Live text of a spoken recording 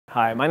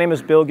Hi, my name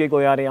is Bill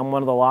Gigliotti. I'm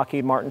one of the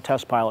Lockheed Martin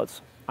test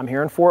pilots. I'm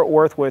here in Fort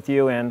Worth with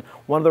you in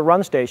one of the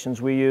run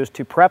stations we use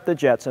to prep the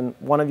jets, and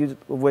one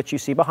of which you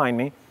see behind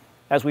me,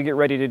 as we get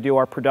ready to do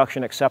our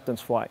production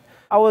acceptance flight.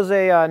 I was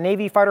a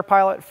Navy fighter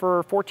pilot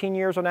for 14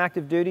 years on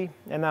active duty,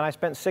 and then I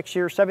spent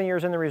 7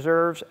 years in the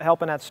reserves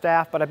helping at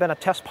staff, but I've been a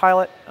test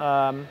pilot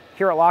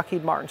here at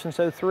Lockheed Martin since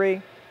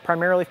 '03,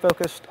 primarily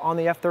focused on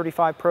the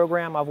F-35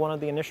 program. I'm one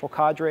of the initial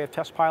cadre of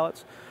test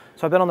pilots,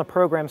 so I've been on the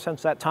program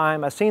since that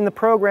time. I've seen the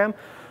program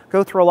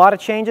go through a lot of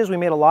changes. We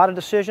made a lot of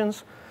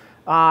decisions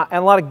and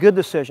a lot of good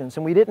decisions,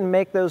 and we didn't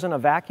make those in a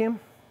vacuum.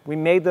 We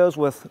made those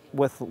with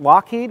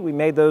Lockheed. We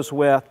made those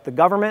with the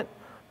government,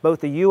 both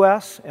the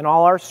U.S. and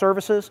all our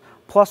services,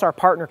 plus our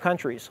partner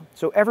countries.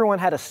 So everyone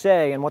had a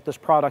say in what this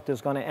product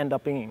is going to end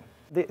up being.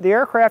 The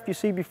aircraft you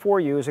see before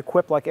you is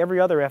equipped like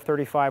every other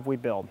F-35 we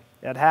build.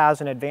 It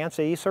has an advanced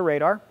AESA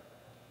radar,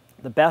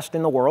 the best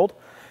in the world.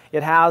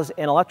 It has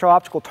an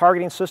electro-optical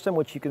targeting system,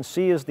 which you can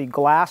see is the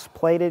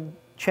glass-plated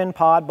chin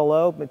pod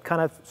below, but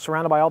kind of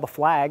surrounded by all the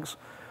flags.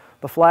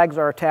 The flags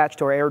are attached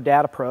to our air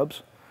data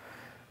probes.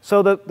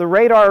 So the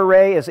radar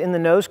array is in the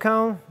nose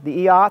cone.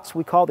 The EOTS,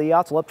 we call the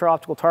EOTS,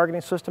 electro-optical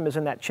targeting system, is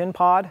in that chin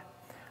pod.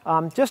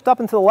 Just up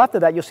and to the left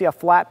of that, you'll see a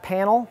flat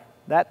panel.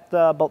 That,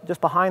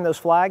 just behind those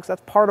flags,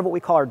 that's part of what we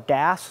call our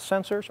DAS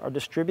sensors, our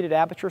distributed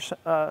aperture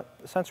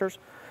sensors,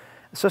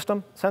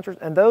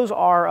 and those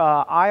are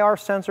IR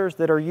sensors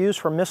that are used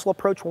for missile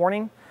approach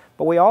warning.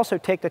 But we also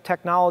take the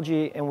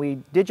technology and we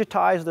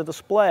digitize the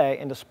display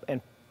and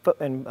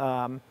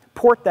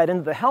port that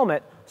into the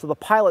helmet so the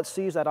pilot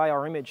sees that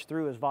IR image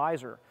through his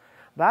visor.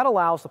 That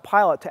allows the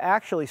pilot to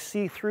actually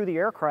see through the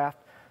aircraft.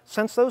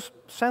 Since those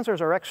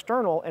sensors are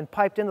external and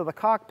piped into the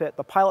cockpit,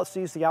 the pilot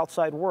sees the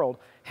outside world,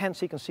 hence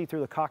he can see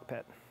through the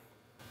cockpit.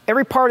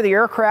 Every part of the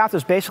aircraft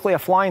is basically a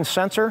flying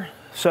sensor.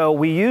 So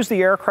we use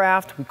the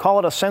aircraft, we call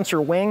it a sensor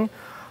wing.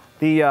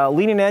 The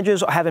leading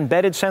edges have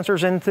embedded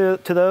sensors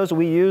into those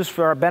we use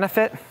for our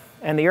benefit,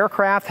 and the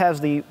aircraft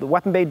has the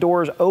weapon bay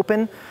doors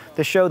open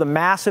to show the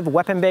massive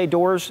weapon bay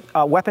doors,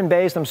 weapon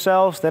bays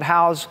themselves that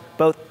house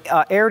both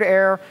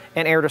air-to-air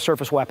and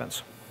air-to-surface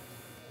weapons.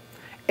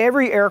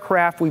 Every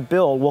aircraft we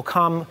build will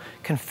come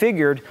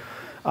configured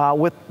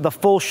with the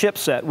full ship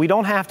set. We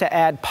don't have to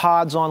add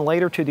pods on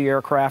later to the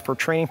aircraft for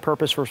training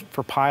purpose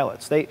for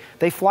pilots.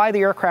 They fly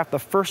the aircraft the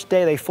first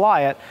day they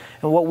fly it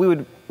in what we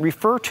would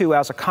refer to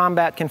as a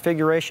combat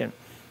configuration.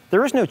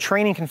 There is no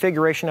training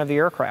configuration of the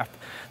aircraft.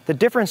 The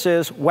difference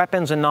is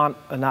weapons and not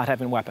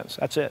having weapons.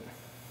 That's it.